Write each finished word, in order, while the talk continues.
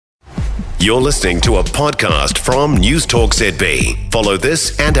You're listening to a podcast from News Talk ZB. Follow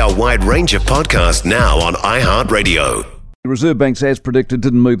this and our wide range of podcasts now on iHeartRadio. The Reserve Bank, as predicted,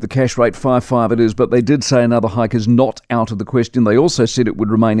 didn't move the cash rate 5.5 it is, but they did say another hike is not out of the question. They also said it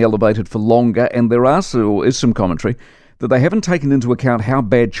would remain elevated for longer, and there is some commentary that they haven't taken into account how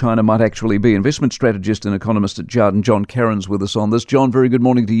bad China might actually be. Investment strategist and economist at Jarden, John Carran's with us on this. John, very good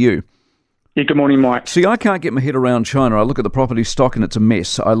morning to you. Yeah, good morning, Mike. See, I can't get my head around China. I look at the property stock and it's a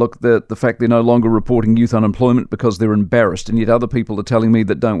mess. I look at the fact they're no longer reporting youth unemployment because they're embarrassed, and yet other people are telling me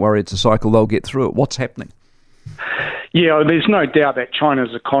that don't worry, it's a cycle, they'll get through it. What's happening? Yeah, there's no doubt that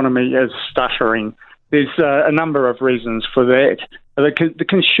China's economy is stuttering. There's a number of reasons for that. The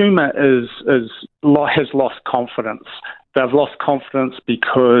consumer has lost confidence. They've lost confidence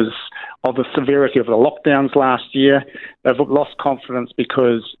because of the severity of the lockdowns last year. They've lost confidence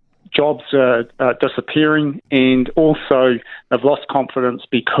because jobs are disappearing, and also they've lost confidence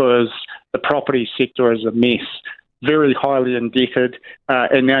because the property sector is a mess, very highly indebted,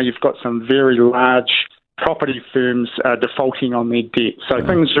 and now you've got some very large property firms defaulting on their debt. So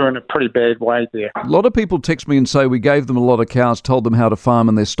things are in a pretty bad way there. A lot of people text me and say we gave them a lot of cows, told them how to farm,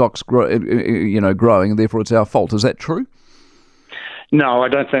 and their stock's growing, and therefore it's our fault. Is that true? No, I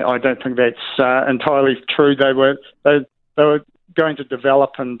don't think that's entirely true. They were going to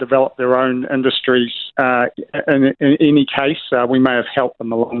develop their own industries. In any case, we may have helped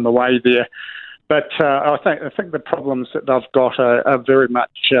them along the way there. But I think the problems that they've got are very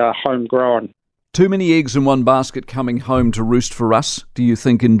much homegrown. Too many eggs in one basket coming home to roost for us, do you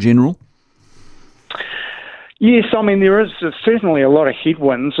think, in general? Yes, I mean, there is certainly a lot of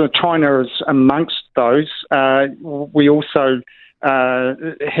headwinds. China is amongst those. We also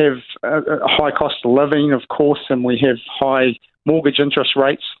have a high cost of living, of course, and we have high mortgage interest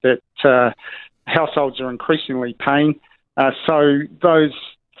rates that households are increasingly paying. So those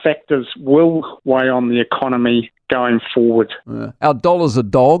factors will weigh on the economy going forward. Our dollar's a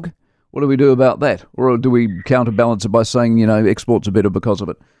dog. What do we do about that? Or do we counterbalance it by saying, exports are better because of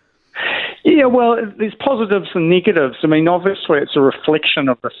it? Yeah, well, there's positives and negatives. I mean, obviously it's a reflection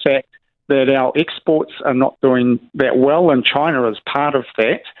of the fact that our exports are not doing that well, and China is part of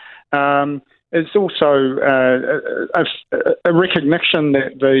that. It's also a recognition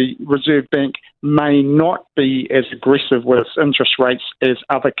that the Reserve Bank may not be as aggressive with its interest rates as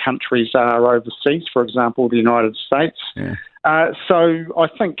other countries are overseas, for example, the United States. Yeah. So I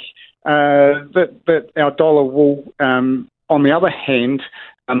think that our dollar will, on the other hand,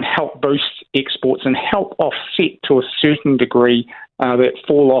 help boost exports and help offset to a certain degree that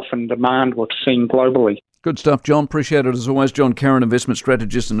fall off in demand we've seen globally. Good stuff, John. Appreciate it as always. John Carran, investment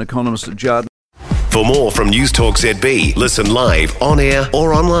strategist and economist at Jarden. For more from News Talk ZB, listen live, on air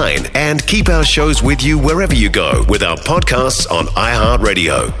or online, and keep our shows with you wherever you go with our podcasts on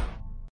iHeartRadio.